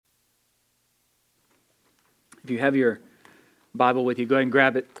If you have your Bible with you, go ahead and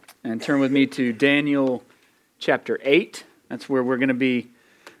grab it and turn with me to Daniel chapter 8. That's where we're going to be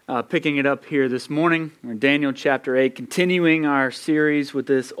picking it up here this morning. We're in Daniel chapter 8, continuing our series with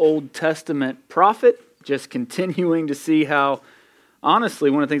this Old Testament prophet, just continuing to see how, honestly,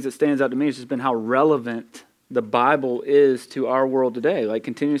 one of the things that stands out to me has just been how relevant the Bible is to our world today. Like,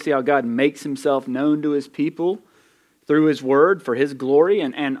 continue to see how God makes himself known to his people through his word for his glory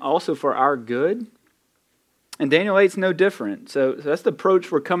and also for our good. And Daniel 8 is no different. So that's the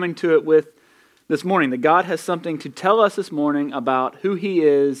approach we're coming to it with this morning, that God has something to tell us this morning about who he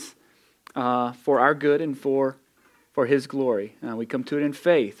is for our good and for his glory. We come to it in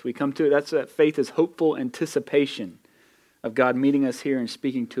faith. We come to it, that faith is hopeful anticipation of God meeting us here and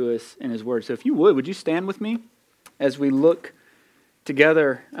speaking to us in his word. So if you would you stand with me as we look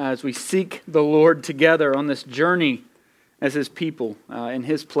together, as we seek the Lord together on this journey as his people, in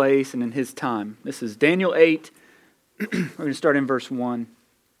his place and in his time. This is Daniel 8. We're going to start in verse 1.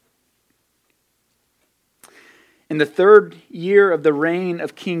 In the 3rd year of the reign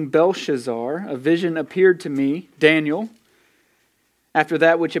of King Belshazzar, a vision appeared to me, Daniel, after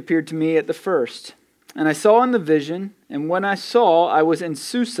that which appeared to me at the first. And I saw in the vision, and when I saw, I was in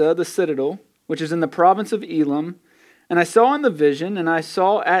Susa, the citadel, which is in the province of Elam. And I saw in the vision, and I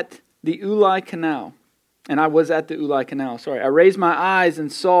saw at the Ulai Canal. And I was at the Ulai Canal, I raised my eyes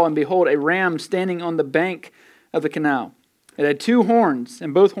and saw, and behold, a ram standing on the bank of the canal. It had 2 horns,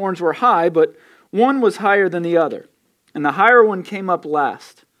 and both horns were high, but one was higher than the other. And the higher one came up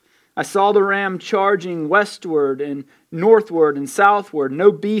last. I saw the ram charging westward and northward and southward.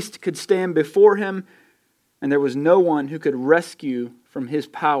 No beast could stand before him, and there was no one who could rescue from his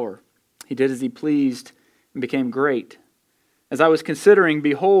power. He did as he pleased and became great. As I was considering,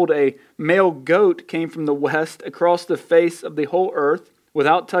 behold, a male goat came from the west across the face of the whole earth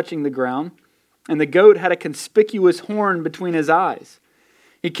without touching the ground, and the goat had a conspicuous horn between his eyes.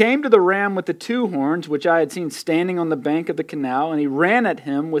 He came to the ram with the 2 horns, which I had seen standing on the bank of the canal, and he ran at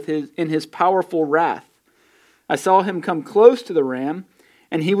him in his powerful wrath. I saw him come close to the ram,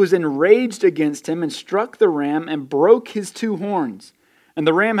 and he was enraged against him and struck the ram and broke his 2 horns. And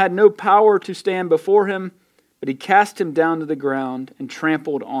the ram had no power to stand before him, but he cast him down to the ground and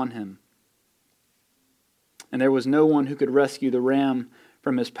trampled on him. And there was no one who could rescue the ram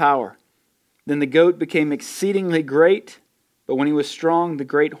from his power. Then the goat became exceedingly great, but when he was strong, the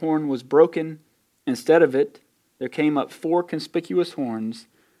great horn was broken. Instead of it, there came up 4 conspicuous horns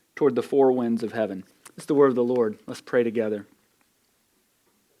toward the 4 winds of heaven. This is the word of the Lord. Let's pray together.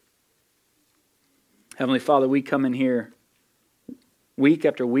 Heavenly Father, we come in here week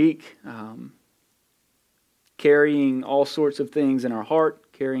after week, carrying all sorts of things in our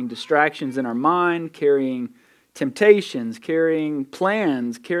heart, carrying distractions in our mind, carrying temptations, carrying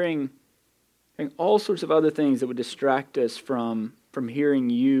plans, carrying all sorts of other things that would distract us from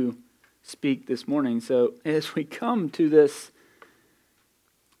hearing you speak this morning. So as we come to this,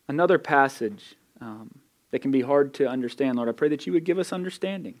 another passage that can be hard to understand, Lord, I pray that you would give us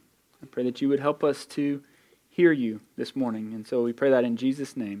understanding. I pray that you would help us to hear you this morning. And so we pray that in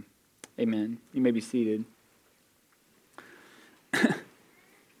Jesus' name. Amen. You may be seated.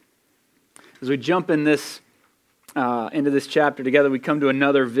 As we jump into this chapter together, we come to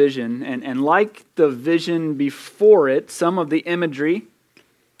another vision, and like the vision before it, some of the imagery,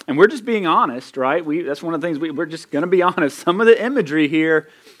 and we're just being honest, right? That's one of the things we're just going to be honest. Some of the imagery here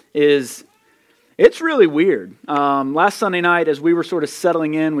it's really weird. Last Sunday night, as we were sort of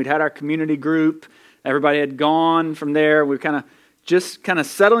settling in, we'd had our community group. Everybody had gone from there. We were just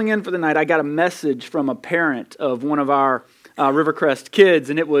settling in for the night. I got a message from a parent of one of our Rivercrest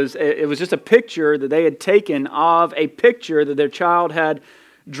kids, and it was just a picture that they had taken of a picture that their child had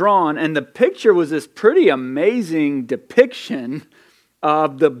drawn, and the picture was this pretty amazing depiction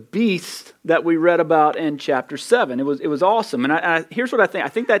of the beast that we read about in chapter 7. It was awesome, and here's what I think. I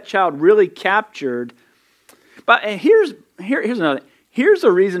think that child really captured. But here's another thing. Here's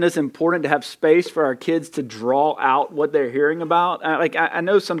the reason it's important to have space for our kids to draw out what they're hearing about. I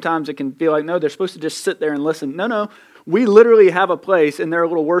know sometimes it can feel like, no, they're supposed to just sit there and listen. No. We literally have a place in their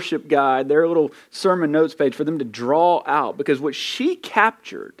little worship guide, their little sermon notes page for them to draw out. Because what she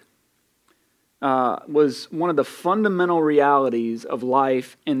captured was one of the fundamental realities of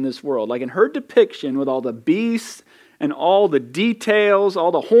life in this world. Like in her depiction with all the beasts and all the details,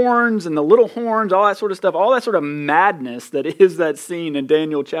 all the horns and the little horns, all that sort of stuff, all that sort of madness that is that scene in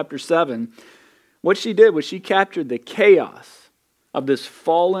Daniel chapter 7, what she did was she captured the chaos of this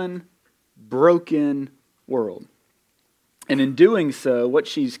fallen, broken world. And in doing so, what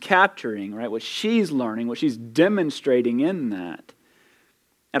she's capturing, right, what she's learning, what she's demonstrating in that,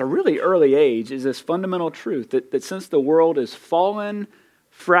 at a really early age is this fundamental truth that since the world is fallen,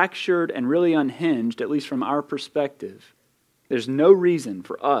 fractured, and really unhinged, at least from our perspective, there's no reason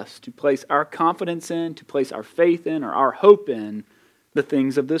for us to place our confidence in, to place our faith in, or our hope in the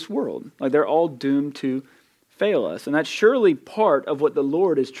things of this world. Like they're all doomed to fail us. And that's surely part of what the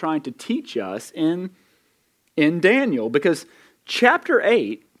Lord is trying to teach us in Daniel, because chapter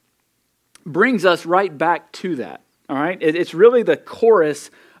 8 brings us right back to that. All right? It's really the chorus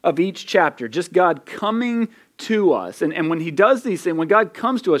of each chapter, just God coming to us. And when he does these things, when God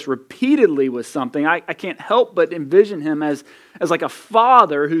comes to us repeatedly with something, I can't help but envision him as like a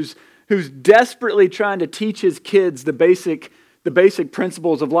father who's desperately trying to teach his kids the basic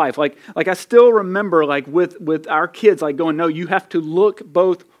principles of life. Like I still remember like with our kids like going, no, you have to look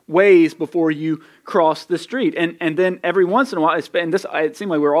both ways before you cross the street. And then every once in a while, it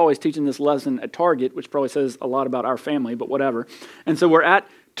seemed like we were always teaching this lesson at Target, which probably says a lot about our family, but whatever. And so we're at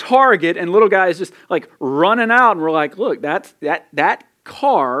Target and little guy is just like running out and we're like, look, that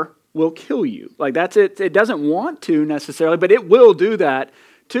car will kill you. Like that's it. It doesn't want to necessarily, but it will do that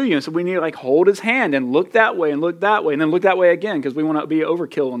to you. And so we need to like hold his hand and look that way and look that way and then look that way again because we want to be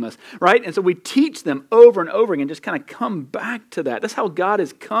overkill on this, right? And so we teach them over and over again, just kind of come back to that. That's how God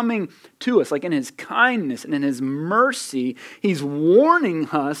is coming to us, like in his kindness and in his mercy. He's warning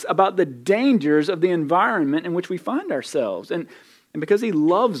us about the dangers of the environment in which we find ourselves. And because he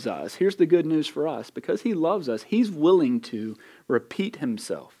loves us, here's the good news for us. Because he loves us, he's willing to repeat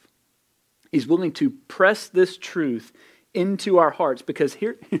himself. He's willing to press this truth into our hearts because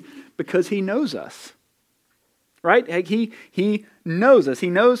he knows us. Right? He knows us. He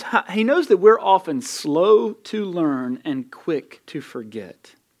knows that we're often slow to learn and quick to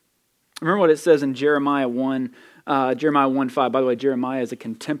forget. Remember what it says in Jeremiah 1:5. By the way, Jeremiah is a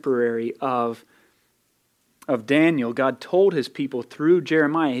contemporary of Daniel. God told his people through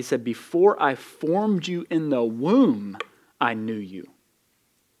Jeremiah, he said, before I formed you in the womb, I knew you.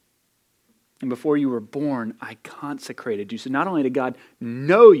 And before you were born, I consecrated you. So not only did God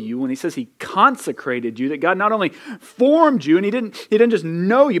know you, when he says he consecrated you, that God not only formed you, and he didn't just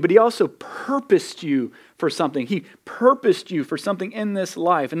know you, but he also purposed you for something. He purposed you for something in this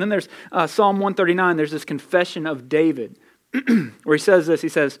life. And then there's Psalm 139, there's this confession of David, where he says this, he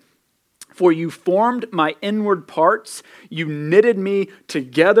says, for you formed my inward parts. You knitted me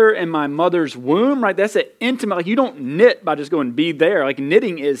together in my mother's womb, right? That's an intimate, like you don't knit by just going be there. Like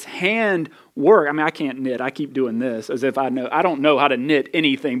knitting is hand work. I mean, I can't knit. I keep doing this as if I know. I don't know how to knit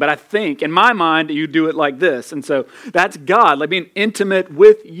anything, but I think in my mind you do it like this. And so that's God, like being intimate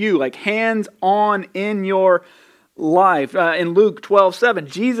with you, like hands on in your life. In Luke 12:7,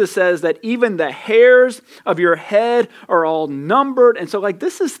 Jesus says that even the hairs of your head are all numbered. And so like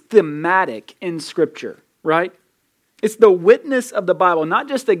this is thematic in Scripture, right? It's the witness of the Bible, not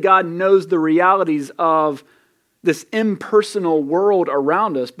just that God knows the realities of this impersonal world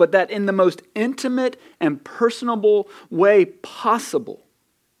around us, but that in the most intimate and personable way possible,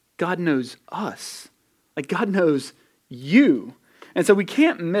 God knows us. Like God knows you. And so we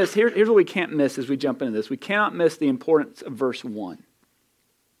can't miss, here's what we can't miss as we jump into this. We cannot miss the importance of verse 1.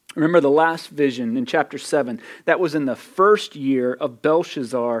 Remember the last vision in chapter 7, that was in the first year of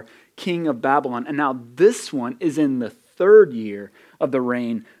Belshazzar, king of Babylon. And now this one is in the third year of the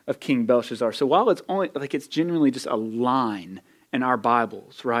reign of King Belshazzar. So while it's only, like it's genuinely just a line in our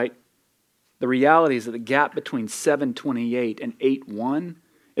Bibles, right? The reality is that the gap between 7:28 and 8:1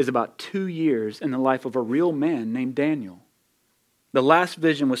 is about 2 years in the life of a real man named Daniel. The last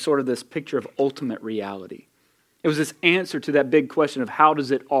vision was sort of this picture of ultimate reality. It was this answer to that big question of how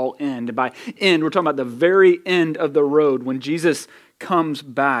does it all end? And by end, we're talking about the very end of the road when Jesus comes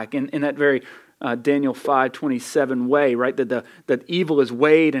back in that very Daniel 5:27 way, right? That evil is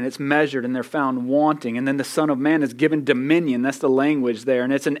weighed and it's measured and they're found wanting. And then the Son of Man is given dominion. That's the language there.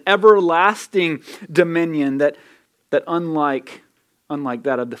 And it's an everlasting dominion that unlike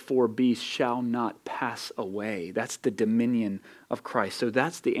that of the four beasts shall not pass away. That's the dominion of Christ. So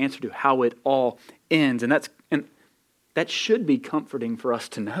that's the answer to how it all ends. And that should be comforting for us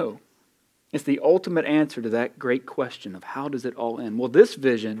to know. It's the ultimate answer to that great question of how does it all end? Well, this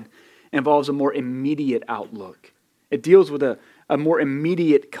vision involves a more immediate outlook. It deals with a more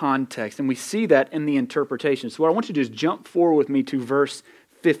immediate context, and we see that in the interpretation. So what I want you to do is jump forward with me to verse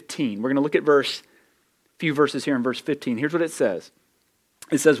 15. We're going to look at a few verses here in verse 15. Here's what it says.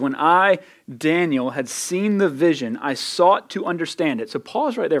 It says, when I, Daniel, had seen the vision, I sought to understand it. So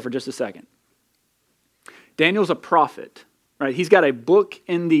pause right there for just a second. Daniel's a prophet, right? He's got a book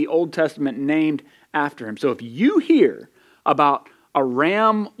in the Old Testament named after him. So if you hear about a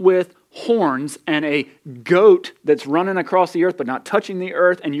ram with horns and a goat that's running across the earth but not touching the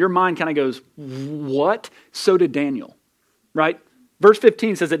earth, and your mind kind of goes, what? So did Daniel, right? Verse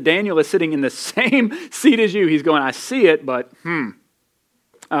 15 says that Daniel is sitting in the same seat as you. He's going, I see it, but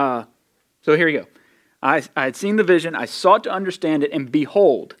So here you go. I had seen the vision, I sought to understand it, and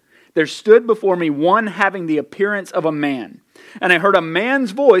behold, there stood before me one having the appearance of a man. And I heard a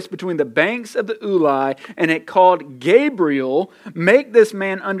man's voice between the banks of the Ulai, and it called, Gabriel, make this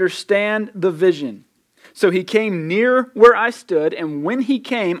man understand the vision. So he came near where I stood, and when he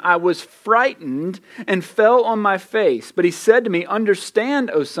came, I was frightened and fell on my face. But he said to me, understand,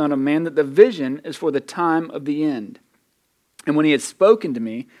 O son of man, that the vision is for the time of the end. And when he had spoken to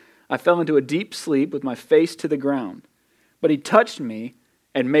me, I fell into a deep sleep with my face to the ground. But he touched me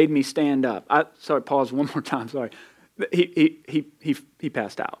and made me stand up. Pause one more time, sorry. He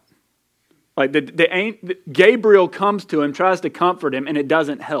passed out. Like Gabriel comes to him, tries to comfort him, and it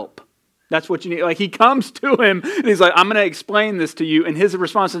doesn't help. That's what you need. Like he comes to him, and he's like, I'm going to explain this to you. And his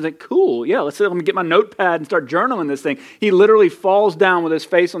response is like, cool, yeah, let me get my notepad and start journaling this thing. He literally falls down with his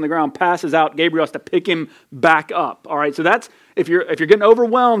face on the ground, passes out. Gabriel has to pick him back up. All right, so that's, if you're getting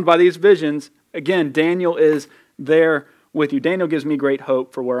overwhelmed by these visions, again, Daniel is there with you. Daniel gives me great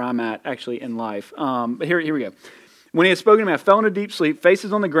hope for where I'm at actually in life. But here we go. When he had spoken to me, I fell into deep sleep,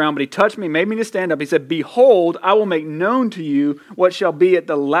 faces on the ground, but he touched me, made me to stand up. He said, behold, I will make known to you what shall be at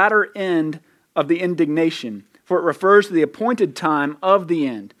the latter end of the indignation, for it refers to the appointed time of the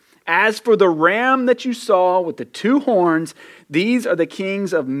end. As for the ram that you saw with the two horns, these are the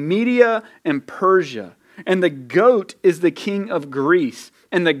kings of Media and Persia. And the goat is the king of Greece,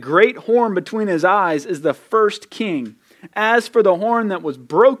 and the great horn between his eyes is the first king. As for the horn that was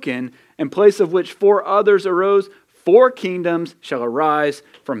broken, in place of which 4 others arose, 4 kingdoms shall arise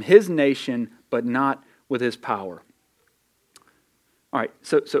from his nation, but not with his power. All right,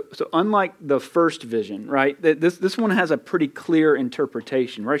 so unlike the first vision, right, this one has a pretty clear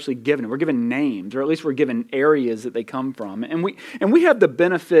interpretation. We're actually we're given names, or at least we're given areas that they come from. And we have the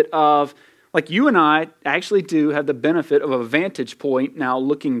benefit of, like you and I actually do have the benefit of a vantage point now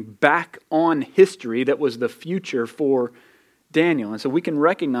looking back on history that was the future for Daniel. And so we can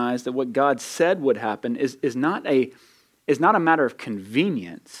recognize that what God said would happen is not a matter of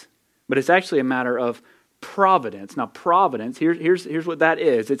convenience, but it's actually a matter of providence. Now, providence, here's what that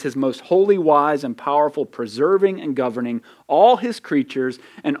is. It's his most holy, wise, and powerful, preserving and governing all his creatures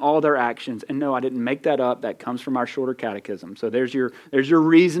and all their actions. And no, I didn't make that up. That comes from our shorter catechism. So there's your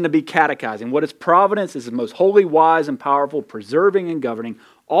reason to be catechizing. What is providence? It's his most holy, wise, and powerful, preserving and governing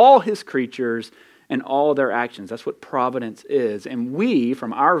all his creatures and all their actions. That's what providence is. And we,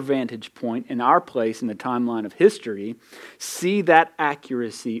 from our vantage point in our place in the timeline of history, see that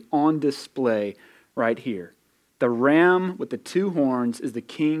accuracy on display right here. The ram with the 2 horns is the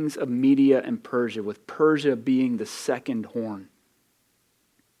kings of Media and Persia, with Persia being the second horn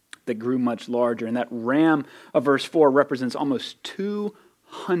that grew much larger. And that ram of verse 4 represents almost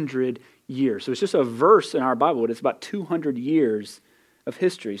 200 years. So it's just a verse in our Bible, but it's about 200 years of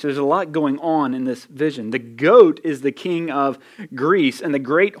history. So there's a lot going on in this vision. The goat is the king of Greece, and the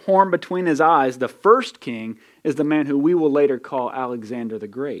great horn between his eyes, the first king, is the man who we will later call Alexander the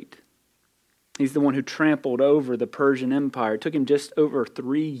Great. He's the one who trampled over the Persian Empire. It took him just over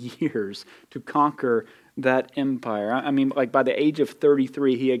 3 years to conquer that empire. I mean, like by the age of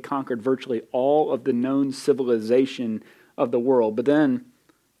 33, he had conquered virtually all of the known civilization of the world. But then,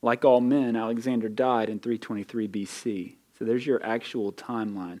 like all men, Alexander died in 323 BC. So there's your actual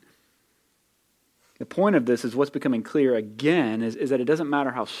timeline. The point of this is what's becoming clear again is that it doesn't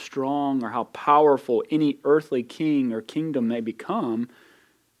matter how strong or how powerful any earthly king or kingdom may become,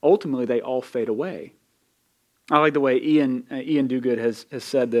 ultimately they all fade away. I like the way Ian Duguid has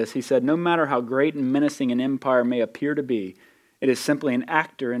said this. He said, no matter how great and menacing an empire may appear to be, it is simply an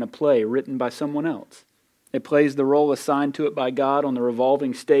actor in a play written by someone else. It plays the role assigned to it by God on the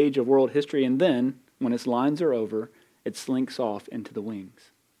revolving stage of world history, and then, when its lines are over, it slinks off into the wings.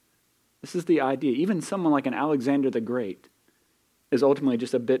 This is the idea. Even someone like an Alexander the Great is ultimately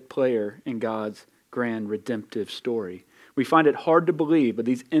just a bit player in God's grand redemptive story. We find it hard to believe, but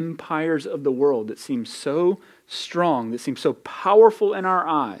these empires of the world that seem so strong, that seem so powerful in our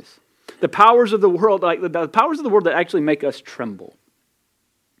eyes, the powers of the world, like the powers of the world that actually make us tremble.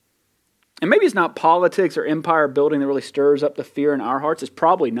 And maybe it's not politics or empire building that really stirs up the fear in our hearts. It's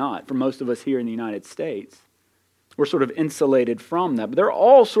probably not for most of us here in the United States. We're sort of insulated from that. But there are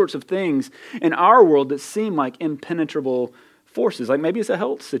all sorts of things in our world that seem like impenetrable forces. Like maybe it's a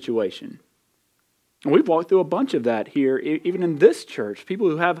health situation. And we've walked through a bunch of that here, even in this church. People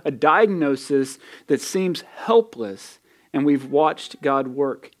who have a diagnosis that seems helpless And we've watched God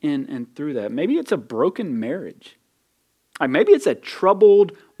work in and through that. Maybe it's a broken marriage. Maybe it's a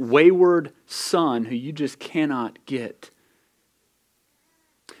troubled, wayward son who you just cannot get.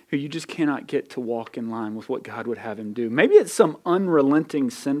 Who you just cannot get to walk in line with what God would have him do. Maybe it's some unrelenting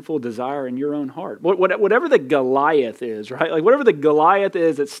sinful desire in your own heart. Whatever the Goliath is, right? Like whatever the Goliath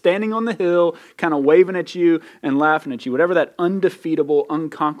is that's standing on the hill, kind of waving at you and laughing at you, whatever that undefeatable,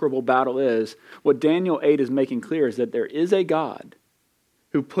 unconquerable battle is, what Daniel 8 is making clear is that there is a God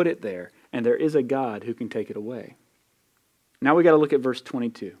who put it there, and there is a God who can take it away. Now we got to look at verse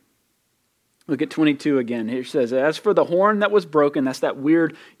 22. Look at 22 again. Here it says, as for the horn that was broken, that's that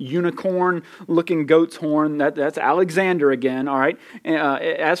weird unicorn-looking goat's horn. That's Alexander again, all right?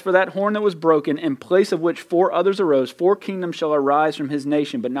 As for that horn that was broken, in place of which 4 others arose, 4 kingdoms shall arise from his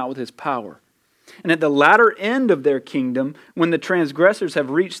nation, but not with his power. And at the latter end of their kingdom, when the transgressors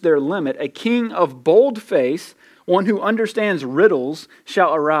have reached their limit, a king of bold face, one who understands riddles,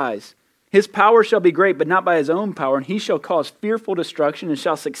 shall arise. His power shall be great, but not by his own power, and he shall cause fearful destruction and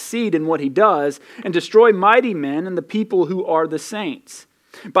shall succeed in what he does and destroy mighty men and the people who are the saints.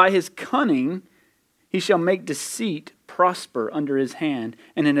 By his cunning he shall make deceit prosper under his hand,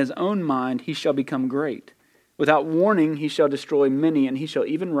 and in his own mind he shall become great. Without warning he shall destroy many, and he shall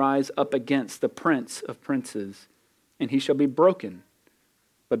even rise up against the prince of princes, and he shall be broken,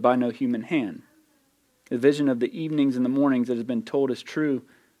 but by no human hand. The vision of the evenings and the mornings that has been told is true,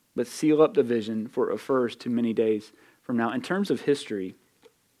 but seal up the vision, for it refers to many days from now. In terms of history,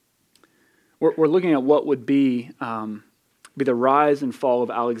 we're looking at what would be the rise and fall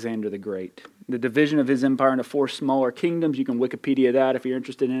of Alexander the Great. The division of his empire into 4 smaller kingdoms. You can Wikipedia that if you're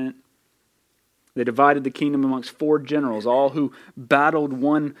interested in it. They divided the kingdom amongst 4 generals, all who battled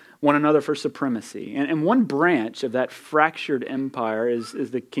one another for supremacy. And one branch of that fractured empire is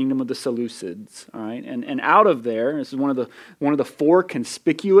the kingdom of the Seleucids. All right, and out of there, this is one of the 4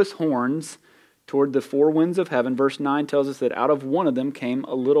 conspicuous horns toward the 4 winds of heaven. Verse 9 tells us that out of one of them came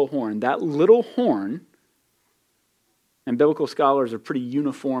a little horn. That little horn, and biblical scholars are pretty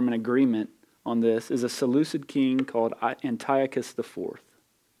uniform in agreement on this, is a Seleucid king called Antiochus IV.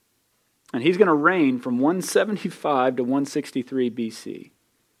 And he's going to reign from 175 to 163 BC.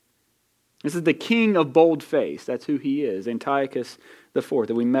 This is the king of bold face. That's who he is, Antiochus IV,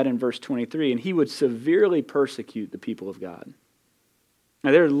 that we met in verse 23. And he would severely persecute the people of God.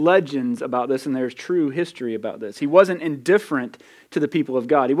 Now, there are legends about this, and there's true history about this. He wasn't indifferent to the people of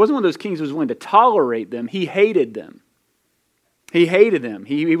God. He wasn't one of those kings who was willing to tolerate them. He hated them. He hated them.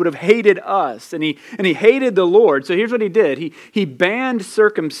 He would have hated us, and he hated the Lord. So here's what he did. He banned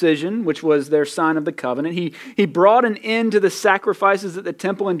circumcision, which was their sign of the covenant. He brought an end to the sacrifices at the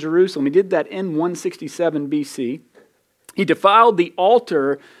temple in Jerusalem. He did that in 167 BC. He defiled the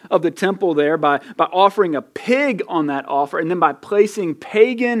altar of the temple there by offering a pig on that offer, and then by placing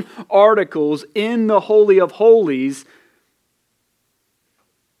pagan articles in the Holy of Holies.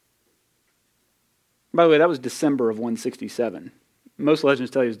 By the way, that was December of 167. Most legends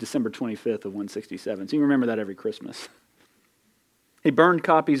tell you it was December 25th of 167. So you remember that every Christmas. He burned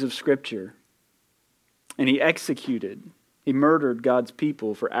copies of Scripture. And he murdered God's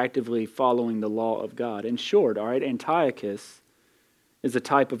people for actively following the law of God. In short, all right, Antiochus is a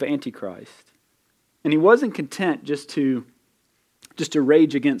type of Antichrist. And he wasn't content just to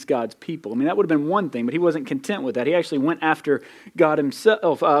rage against God's people. I mean, that would have been one thing, but he wasn't content with that. He actually went after God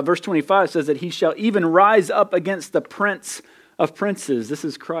himself. Verse 25 says that he shall even rise up against the prince of princes. This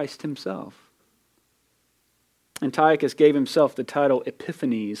is Christ himself. Antiochus gave himself the title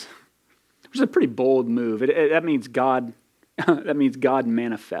Epiphanes, which is a pretty bold move. That means God. That means God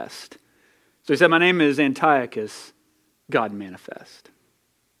manifest. So he said, "My name is Antiochus, God manifest."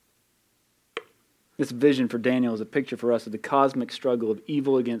 This vision for Daniel is a picture for us of the cosmic struggle of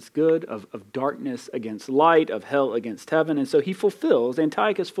evil against good, of darkness against light, of hell against heaven. And so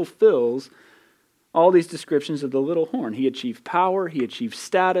Antiochus fulfills all these descriptions of the little horn. He achieved power, he achieved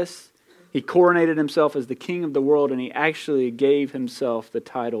status, he coronated himself as the king of the world, and he actually gave himself the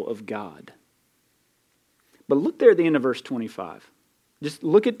title of God. But look there at the end of verse 25. Just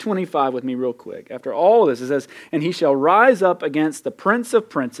look at 25 with me real quick. After all of this, it says, and he shall rise up against the prince of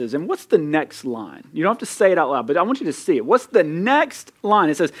princes. And what's the next line? You don't have to say it out loud, but I want you to see it. What's the next line?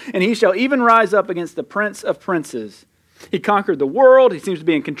 It says, and he shall even rise up against the prince of princes. He conquered the world. He seems to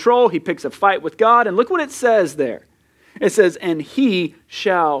be in control. He picks a fight with God. And look what it says there. It says, and he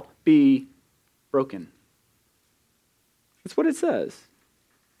shall be broken. That's what it says.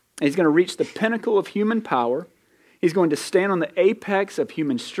 And he's going to reach the pinnacle of human power. He's going to stand on the apex of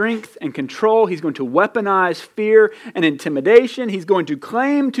human strength and control. He's going to weaponize fear and intimidation. He's going to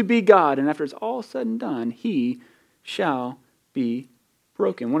claim to be God. And after it's all said and done, he shall be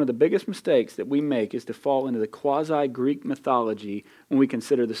broken. One of the biggest mistakes that we make is to fall into the quasi-Greek mythology when we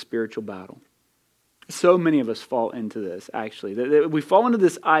consider the spiritual battle. So many of us fall into this, actually. That we fall into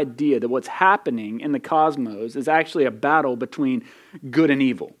this idea that what's happening in the cosmos is actually a battle between good and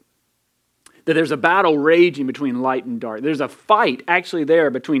evil. That there's a battle raging between light and dark. There's a fight actually there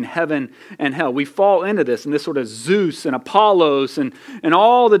between heaven and hell. We fall into this, and this sort of Zeus and Apollos and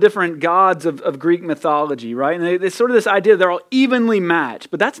all the different gods of Greek mythology, right? And it's sort of this idea that they're all evenly matched.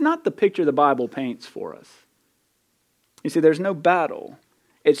 But that's not the picture the Bible paints for us. You see, there's no battle.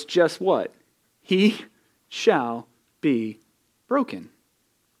 It's just what? He shall be broken.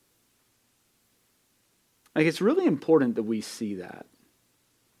 Like, it's really important that we see that.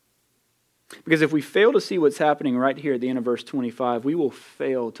 Because if we fail to see what's happening right here at the end of verse 25, we will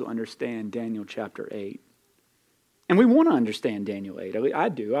fail to understand Daniel chapter 8. And we want to understand Daniel 8. I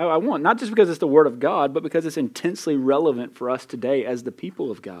do. I want, not just because it's the Word of God, but because it's intensely relevant for us today as the people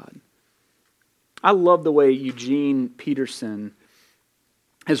of God. I love the way Eugene Peterson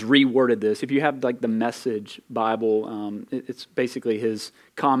has reworded this. If you have like the Message Bible, it's basically his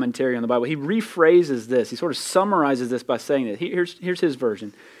commentary on the Bible. He rephrases this. He sort of summarizes this by saying that. Here's his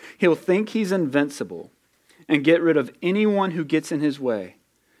version. He'll think he's invincible and get rid of anyone who gets in his way.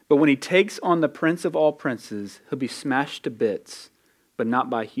 But when he takes on the prince of all princes, he'll be smashed to bits, but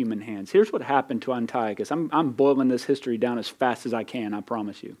not by human hands. Here's what happened to Antiochus. I'm boiling this history down as fast as I can, I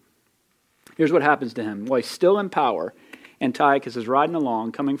promise you. Here's what happens to him. While he's still in power, Antiochus is riding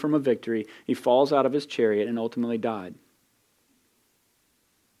along, coming from a victory. He falls out of his chariot and ultimately died.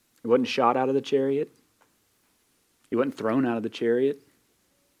 He wasn't shot out of the chariot. He wasn't thrown out of the chariot.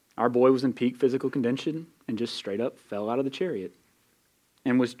 Our boy was in peak physical condition and just straight up fell out of the chariot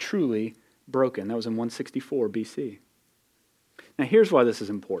and was truly broken. That was in 164 BC. Now here's why this is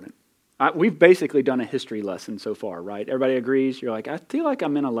important. We've basically done a history lesson so far, right? Everybody agrees? You're like, I feel like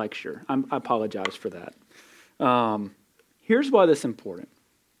I'm in a lecture. I apologize for that. Here's why this is important.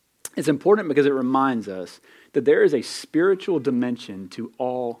 It's important because it reminds us that there is a spiritual dimension to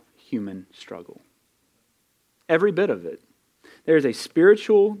all human struggle. Every bit of it. There is a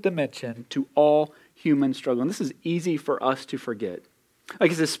spiritual dimension to all human struggle. And this is easy for us to forget.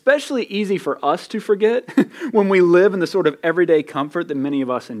 Like, it's especially easy for us to forget when we live in the sort of everyday comfort that many of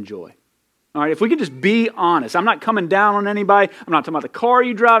us enjoy. All right, if we could just be honest. I'm not coming down on anybody. I'm not talking about the car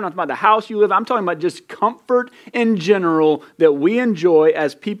you drive. I'm not talking about the house you live. I'm talking about just comfort in general that we enjoy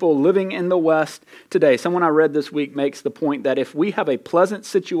as people living in the West today. Someone I read this week makes the point that if we have a pleasant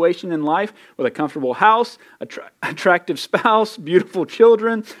situation in life with a comfortable house, attractive spouse, beautiful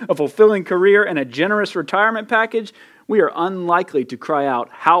children, a fulfilling career, and a generous retirement package, we are unlikely to cry out,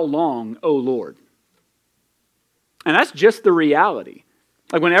 "How long, O Lord?" And that's just the reality.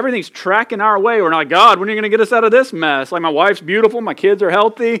 Like, when everything's tracking our way, we're not like, "God, when are you going to get us out of this mess?" Like, my wife's beautiful, my kids are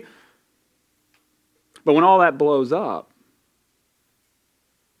healthy. But when all that blows up,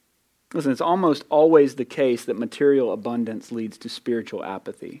 listen, it's almost always the case that material abundance leads to spiritual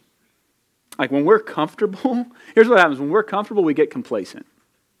apathy. Like, when we're comfortable, here's what happens. When we're comfortable, we get complacent.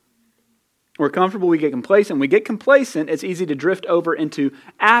 We're comfortable, we get complacent. When we get complacent, it's easy to drift over into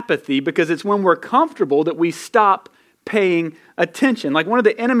apathy because it's when we're comfortable that we stop paying attention. Like, one of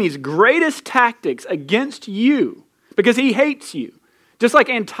the enemy's greatest tactics against you, because he hates you. Just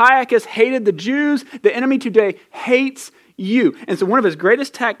like Antiochus hated the Jews, the enemy today hates you. And so one of his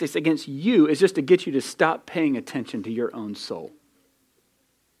greatest tactics against you is just to get you to stop paying attention to your own soul.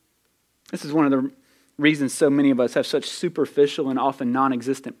 This is one of the reasons so many of us have such superficial and often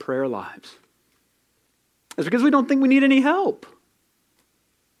non-existent prayer lives. It's because we don't think we need any help.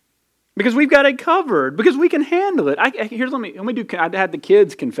 Because we've got it covered. Because we can handle it. I had the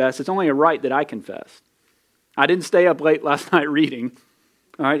kids confess. It's only a right that I confess. I didn't stay up late last night reading.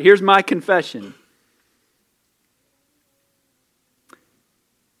 All right, here's my confession.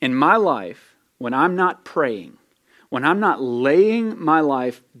 In my life, when I'm not praying, when I'm not laying my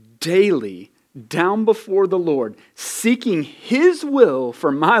life daily down before the Lord, seeking His will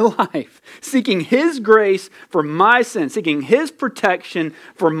for my life, seeking His grace for my sin, seeking His protection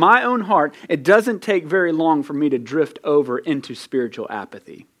for my own heart, it doesn't take very long for me to drift over into spiritual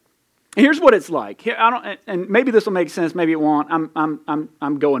apathy. And here's what it's like. And maybe this will make sense, maybe it won't.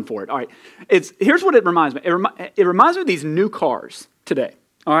 I'm going for it. All right. Here's what it reminds me. It reminds me of these new cars today.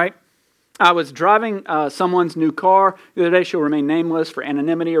 All right. I was driving someone's new car the other day. She'll remain nameless for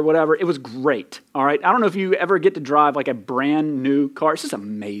anonymity or whatever. It was great, all right? I don't know if you ever get to drive like a brand new car. It's just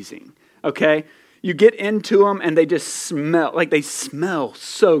amazing, okay? You get into them and they just smell, like they smell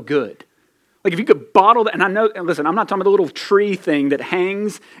so good. Like if you could bottle that, and I know, and listen, I'm not talking about the little tree thing that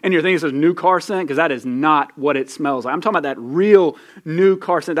hangs and you're thinking it says new car scent, because that is not what it smells like. I'm talking about that real new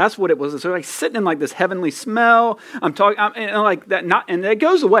car scent. That's what it was. So like sitting in like this heavenly smell. And like that, and it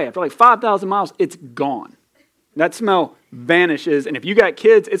goes away after like 5,000 miles. It's gone. That smell vanishes, and if you got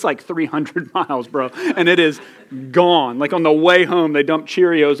kids, it's like 300 miles, bro, and it is gone. Like on the way home, they dump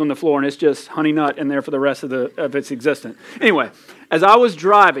Cheerios on the floor, and it's just Honey Nut in there for the rest of its existence. Anyway, as I was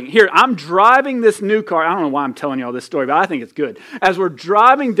driving, I'm driving this new car. I don't know why I'm telling you all this story, but I think it's good. As we're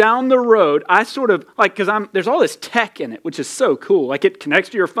driving down the road, I sort of, like, because there's all this tech in it, which is so cool. Like, it connects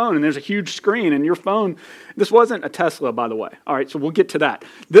to your phone, and there's a huge screen, and your phone, this wasn't a Tesla, by the way. All right, so we'll get to that.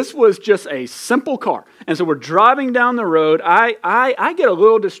 This was just a simple car. And so we're driving down the road. I get a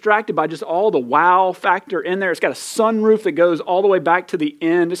little distracted by just all the wow factor in there. It's got a sunroof that goes all the way back to the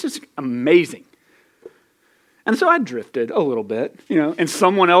end. It's just amazing. And so I drifted a little bit, in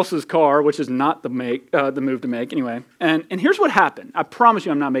someone else's car, which is not the move to make anyway. And here's what happened. I promise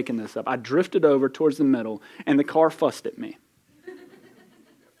you I'm not making this up. I drifted over towards the middle, and the car fussed at me.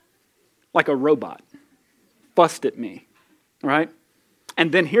 Like a robot. Fussed at me. All right?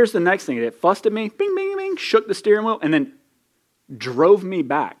 And then here's the next thing. It fussed at me, bing, bing, bing, shook the steering wheel, and then drove me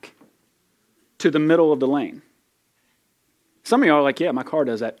back to the middle of the lane. Some of y'all are like, yeah, my car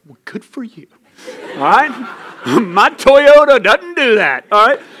does that. Well, good for you. All right? My Toyota doesn't do that. All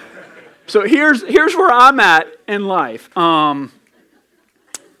right? So here's where I'm at in life. I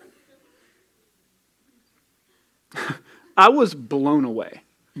was blown away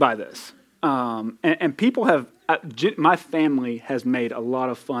by this. And people have, my family has made a lot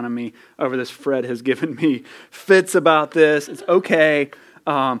of fun of me over this. Fred has given me fits about this. It's okay.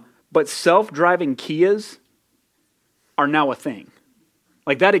 But self-driving Kias are now a thing.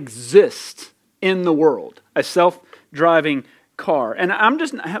 Like that exists in the world, a self-driving car. And I'm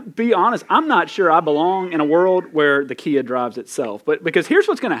just, be honest, I'm not sure I belong in a world where the Kia drives itself. But because here's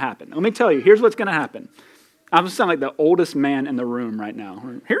what's going to happen. Let me tell you, here's what's going to happen. I'm sound like the oldest man in the room right now.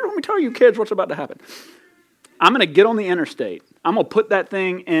 Here, let me tell you kids what's about to happen. I'm going to get on the interstate. I'm going to put that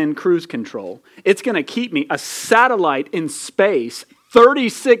thing in cruise control. It's going to keep me, a satellite in space,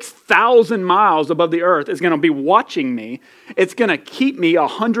 36,000 miles above the earth is going to be watching me. It's going to keep me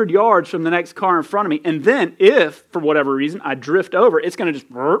 100 yards from the next car in front of me. And then if, for whatever reason, I drift over, it's going to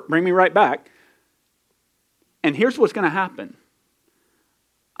just bring me right back. And here's what's going to happen.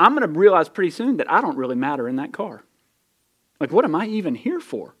 I'm going to realize pretty soon that I don't really matter in that car. Like, what am I even here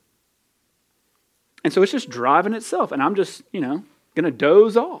for? And so it's just driving itself. And I'm just, going to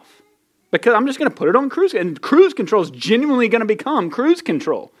doze off. Because I'm just going to put it on cruise. And cruise control is genuinely going to become cruise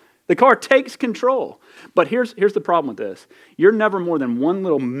control. The car takes control. But here's the problem with this. You're never more than one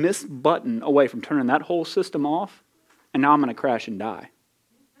little missed button away from turning that whole system off. And now I'm going to crash and die.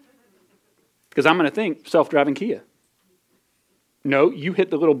 Because I'm going to think self-driving Kia. No, you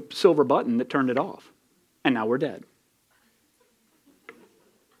hit the little silver button that turned it off. And now we're dead.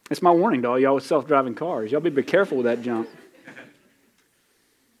 It's my warning to all y'all with self-driving cars. Y'all be careful with that junk.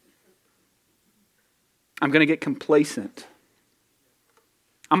 I'm going to get complacent.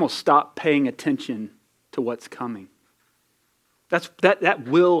 I'm going to stop paying attention to what's coming. That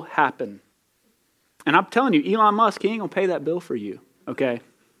will happen. And I'm telling you, Elon Musk, he ain't going to pay that bill for you, okay?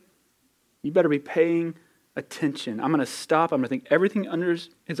 You better be paying attention. I'm going to stop. I'm going to think everything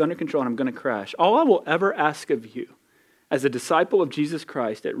is under control, and I'm going to crash. All I will ever ask of you as a disciple of Jesus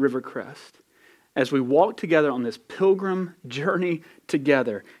Christ at Rivercrest, as we walk together on this pilgrim journey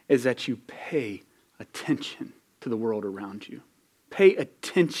together, is that you pay attention to the world around you. Pay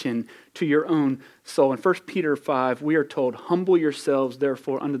attention to your own soul. In 1 Peter 5, we are told, humble yourselves,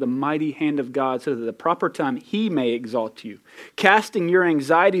 therefore, under the mighty hand of God, so that at the proper time he may exalt you, casting your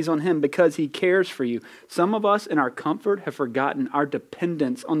anxieties on him because he cares for you. Some of us in our comfort have forgotten our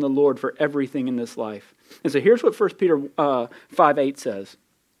dependence on the Lord for everything in this life. And so here's what 1 Peter 5:8 says.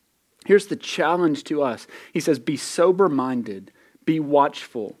 Here's the challenge to us. He says, be sober-minded, be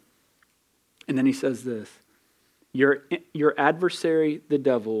watchful. And then he says this, your adversary, the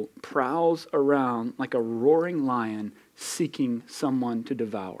devil, prowls around like a roaring lion seeking someone to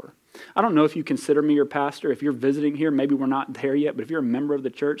devour. I don't know if you consider me your pastor. If you're visiting here, maybe we're not there yet, but if you're a member of the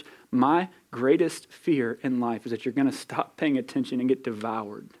church, my greatest fear in life is that you're going to stop paying attention and get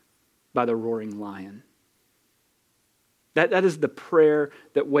devoured by the roaring lion. That is the prayer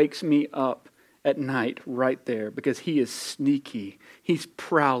that wakes me up at night right there, because he is sneaky. He's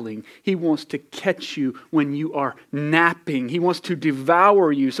prowling. He wants to catch you when you are napping. He wants to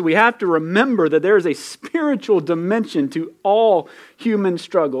devour you. So we have to remember that there is a spiritual dimension to all human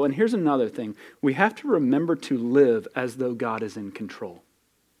struggle. And here's another thing. We have to remember to live as though God is in control.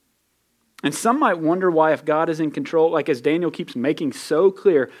 And some might wonder why, if God is in control, like as Daniel keeps making so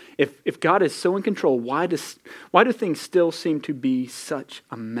clear, if God is so in control, why do things still seem to be such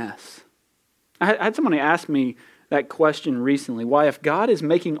a mess? I had somebody ask me that question recently. Why, if God is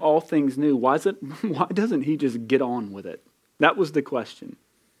making all things new, why doesn't he just get on with it? That was the question.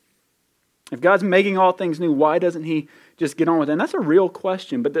 If God's making all things new, why doesn't he just get on with it? And that's a real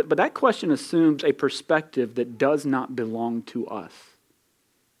question, but that question assumes a perspective that does not belong to us.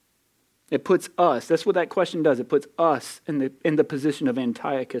 It puts us, that's what that question does, it puts us in the position of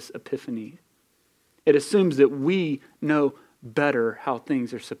Antiochus Epiphanes. It assumes that we know better how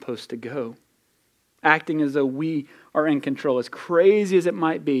things are supposed to go. Acting as though we are in control. As crazy as it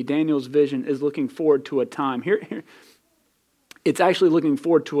might be, Daniel's vision is looking forward to a time. It's actually looking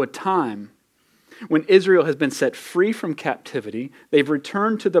forward to a time when Israel has been set free from captivity. They've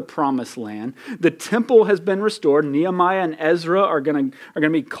returned to the promised land. The temple has been restored. Nehemiah and Ezra are going to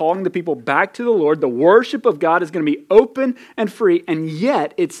be calling the people back to the Lord. The worship of God is going to be open and free. And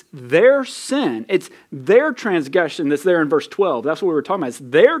yet it's their sin. It's their transgression that's there in verse 12. That's what we were talking about. It's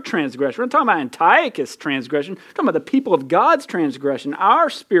their transgression. We're not talking about Antiochus' transgression. We're talking about the people of God's transgression, our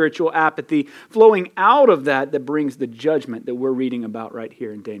spiritual apathy flowing out of that brings the judgment that we're reading about right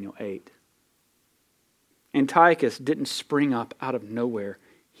here in Daniel 8. Antiochus didn't spring up out of nowhere.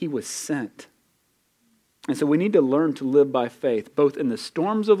 He was sent. And so we need to learn to live by faith, both in the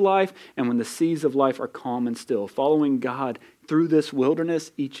storms of life and when the seas of life are calm and still, following God through this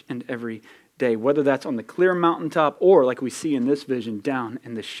wilderness each and every day, whether that's on the clear mountaintop or, like we see in this vision, down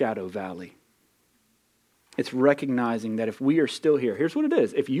in the shadow valley. It's recognizing that if we are still here, here's what it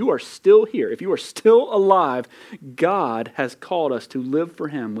is. If you are still here, if you are still alive, God has called us to live for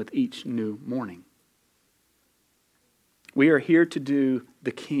him with each new morning. We are here to do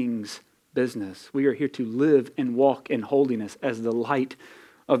the King's business. We are here to live and walk in holiness as the light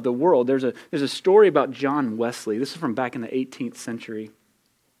of the world. There's a story about John Wesley. This is from back in the 18th century,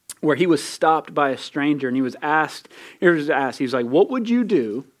 where he was stopped by a stranger and he was asked, he was like, what would you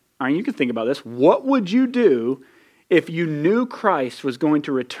do? I mean, you can think about this. What would you do if you knew Christ was going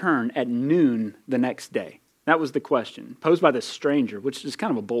to return at noon the next day? That was the question posed by this stranger, which is kind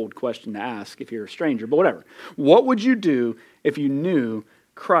of a bold question to ask if you're a stranger, but whatever. What would you do if you knew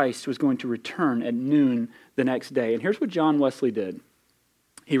Christ was going to return at noon the next day? And here's what John Wesley did.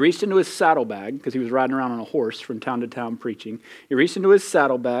 He reached into his saddlebag, because he was riding around on a horse from town to town preaching. He reached into his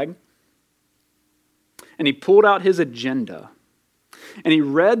saddlebag and he pulled out his agenda. And he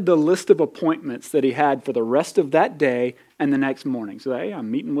read the list of appointments that he had for the rest of that day and the next morning. So, hey,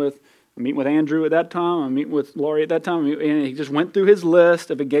 I'm meeting with Andrew at that time. I'm meeting with Laurie at that time. And he just went through his list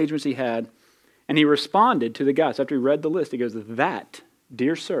of engagements he had. And he responded to the guy. So after he read the list, he goes, that,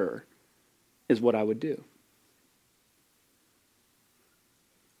 dear sir, is what I would do.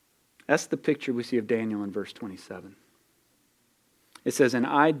 That's the picture we see of Daniel in verse 27. It says, and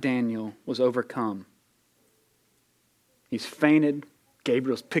I, Daniel, was overcome. He's fainted.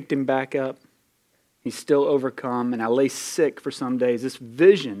 Gabriel's picked him back up. He's still overcome. And I lay sick for some days. This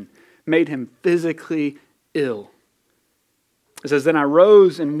vision made him physically ill. It says, then I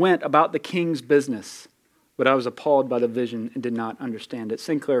rose and went about the king's business, but I was appalled by the vision and did not understand it.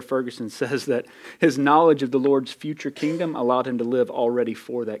 Sinclair Ferguson says that his knowledge of the Lord's future kingdom allowed him to live already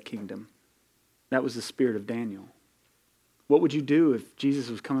for that kingdom. That was the spirit of Daniel. What would you do if Jesus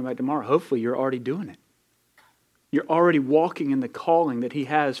was coming back tomorrow? Hopefully you're already doing it. You're already walking in the calling that he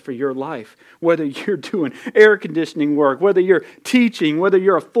has for your life. Whether you're doing air conditioning work, whether you're teaching, whether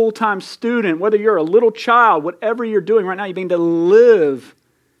you're a full-time student, whether you're a little child, whatever you're doing right now, you're being to live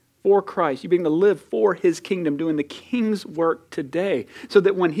for Christ. You're being to live for his kingdom, doing the king's work today. So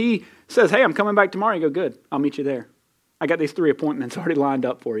that when he says, hey, I'm coming back tomorrow, you go, good, I'll meet you there. I got these 3 appointments already lined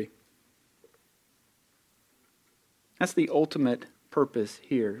up for you. That's the ultimate purpose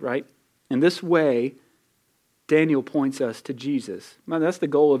here, right? In this way, Daniel points us to Jesus. Well, that's the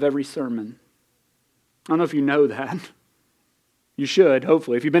goal of every sermon. I don't know if you know that. You should,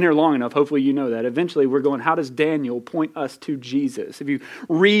 hopefully. If you've been here long enough, hopefully you know that. Eventually we're going, how does Daniel point us to Jesus? If you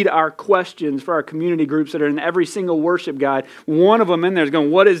read our questions for our community groups that are in every single worship guide, one of them in there is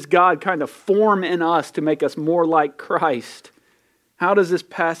going, what does God kind of form in us to make us more like Christ? How does this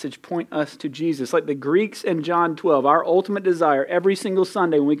passage point us to Jesus? Like the Greeks in John 12, our ultimate desire every single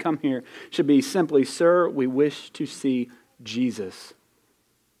Sunday when we come here should be simply, sir, we wish to see Jesus.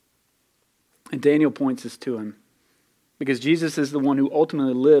 And Daniel points us to him because Jesus is the one who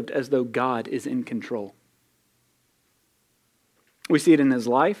ultimately lived as though God is in control. We see it in his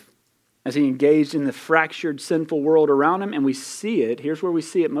life as he engaged in the fractured, sinful world around him, and we see it, here's where we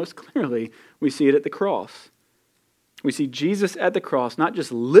see it most clearly, we see it at the cross. We see Jesus at the cross, not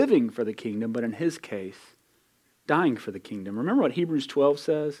just living for the kingdom, but in his case, dying for the kingdom. Remember what Hebrews 12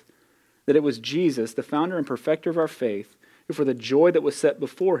 says? That it was Jesus, the founder and perfecter of our faith, who for the joy that was set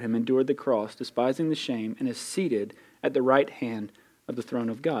before him endured the cross, despising the shame, and is seated at the right hand of the throne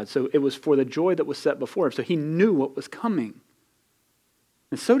of God. So it was for the joy that was set before him. So he knew what was coming.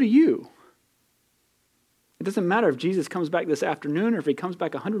 And so do you. It doesn't matter if Jesus comes back this afternoon or if he comes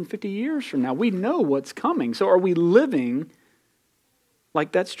back 150 years from now. We know what's coming. So are we living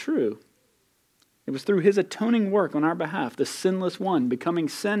like that's true? It was through his atoning work on our behalf, the sinless one, becoming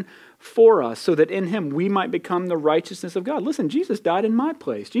sin for us, so that in him we might become the righteousness of God. Listen, Jesus died in my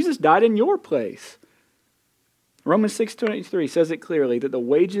place. Jesus died in your place. Romans 6:23 says it clearly that the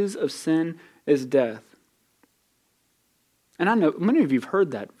wages of sin is death. And I know many of you have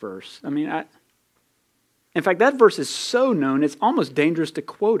heard that verse. In fact, that verse is so known, it's almost dangerous to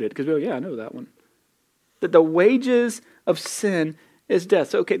quote it, because we go, yeah, I know that one. That the wages of sin is death.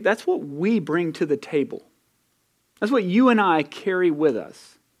 So, okay, that's what we bring to the table. That's what you and I carry with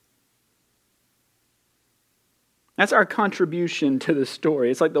us. That's our contribution to the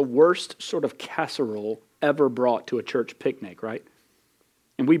story. It's like the worst sort of casserole ever brought to a church picnic, right?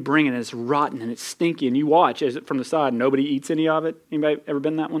 And we bring it, and it's rotten, and it's stinky, and you watch as it from the side, nobody eats any of it. Anybody ever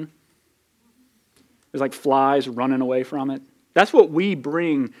been that one? There's like flies running away from it. That's what we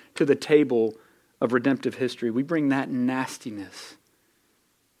bring to the table of redemptive history. We bring that nastiness.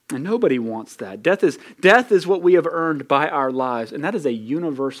 And nobody wants that. Death is what we have earned by our lives, and that is a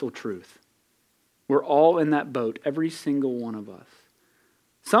universal truth. We're all in that boat, every single one of us.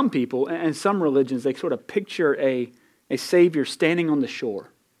 Some people, and some religions, they sort of picture a Savior standing on the shore.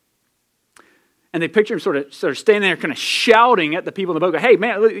 And they picture him sort of standing there kind of shouting at the people in the boat, go, hey,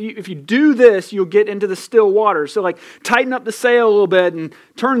 man, if you do this, you'll get into the still water. So like tighten up the sail a little bit and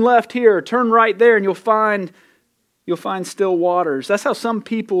turn left here, turn right there, and you'll find still waters. That's how some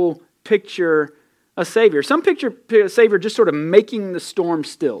people picture a Savior. Some picture a Savior just sort of making the storm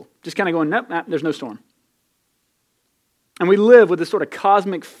still. Just kind of going, nope, there's no storm. And we live with this sort of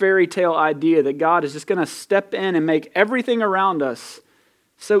cosmic fairy tale idea that God is just going to step in and make everything around us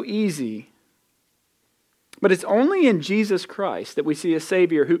so easy. But it's only in Jesus Christ that we see a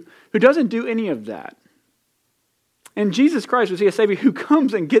Savior who doesn't do any of that. In Jesus Christ, we see a Savior who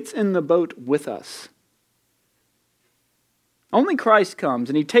comes and gets in the boat with us. Only Christ comes,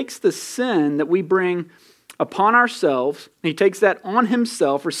 and he takes the sin that we bring upon ourselves, and he takes that on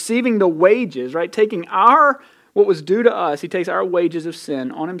himself, receiving the wages, right? Taking what was due to us, he takes our wages of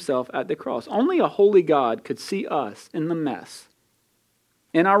sin on himself at the cross. Only a holy God could see us in the mess,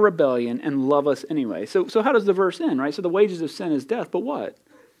 in our rebellion, and love us anyway. So how does the verse end, right? So the wages of sin is death, but what?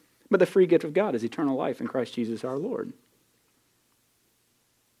 But the free gift of God is eternal life in Christ Jesus our Lord.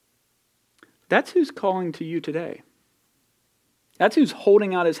 That's who's calling to you today. That's who's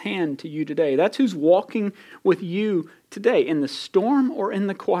holding out his hand to you today. That's who's walking with you today, in the storm or in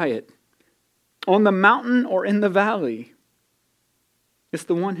the quiet, on the mountain or in the valley. It's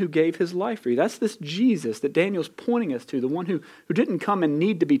the one who gave his life for you. That's this Jesus that Daniel's pointing us to, the one who didn't come and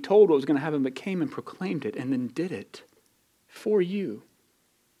need to be told what was going to happen, but came and proclaimed it and then did it for you.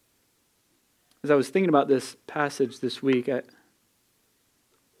 As I was thinking about this passage this week,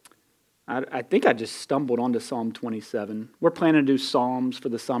 I think I just stumbled onto Psalm 27. We're planning to do Psalms for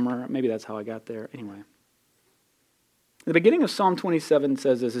the summer. Maybe that's how I got there. Anyway. The beginning of Psalm 27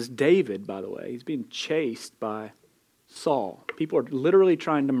 says this is David, by the way. He's being chased by Saul. People are literally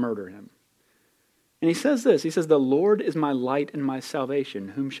trying to murder him. And he says this. He says, the Lord is my light and my salvation.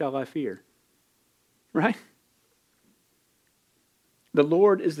 Whom shall I fear? Right? The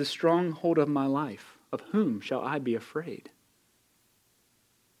Lord is the stronghold of my life. Of whom shall I be afraid?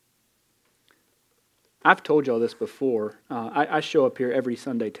 I've told y'all this before. I show up here every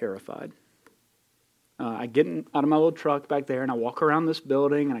Sunday terrified. I get out of my little truck back there and I walk around this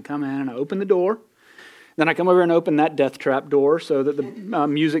building and I come in and I open the door. Then I come over and open that death trap door so that the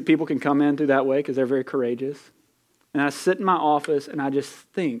music people can come in through that way because they're very courageous. And I sit in my office and I just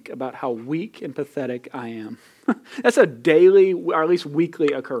think about how weak and pathetic I am. That's a daily or at least weekly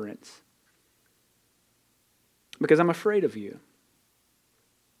occurrence. Because I'm afraid of you.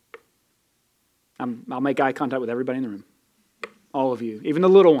 I'll make eye contact with everybody in the room. All of you, even the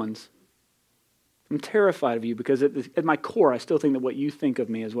little ones. I'm terrified of you because at my core, I still think that what you think of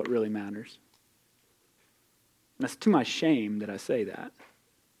me is what really matters. And that's to my shame that I say that.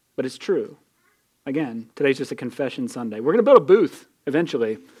 But it's true. Again, today's just a confession Sunday. We're going to build a booth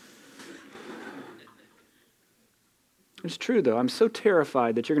eventually. It's true, though. I'm so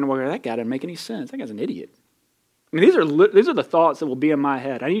terrified that you're going to walk around, that guy doesn't make any sense. That guy's an idiot. I mean, these are the thoughts that will be in my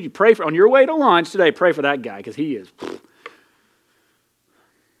head. I need you to pray on your way to lunch today, pray for that guy, because he is.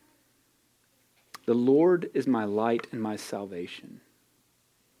 The Lord is my light and my salvation.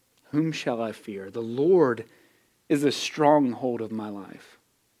 Whom shall I fear? The Lord is the stronghold of my life.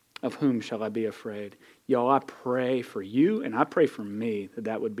 Of whom shall I be afraid? Y'all, I pray for you and I pray for me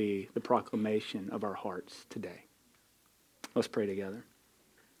that would be the proclamation of our hearts today. Let's pray together.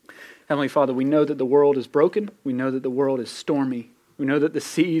 Heavenly Father, we know that the world is broken. We know that the world is stormy. We know that the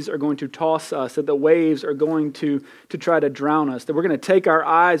seas are going to toss us, that the waves are going to try to drown us, that we're going to take our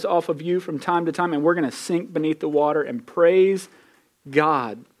eyes off of you from time to time and we're going to sink beneath the water and praise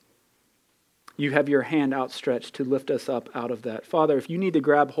God. You have your hand outstretched to lift us up out of that. Father, if you need to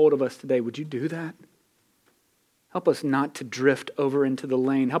grab hold of us today, would you do that? Help us not to drift over into the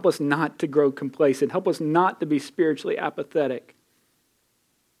lane. Help us not to grow complacent. Help us not to be spiritually apathetic.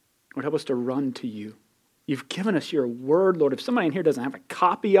 Lord, help us to run to you. You've given us your word, Lord. If somebody in here doesn't have a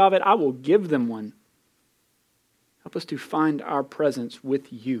copy of it, I will give them one. Help us to find our presence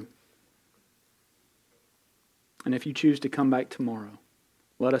with you. And if you choose to come back tomorrow,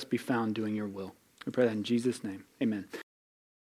 let us be found doing your will. We pray that in Jesus' name. Amen.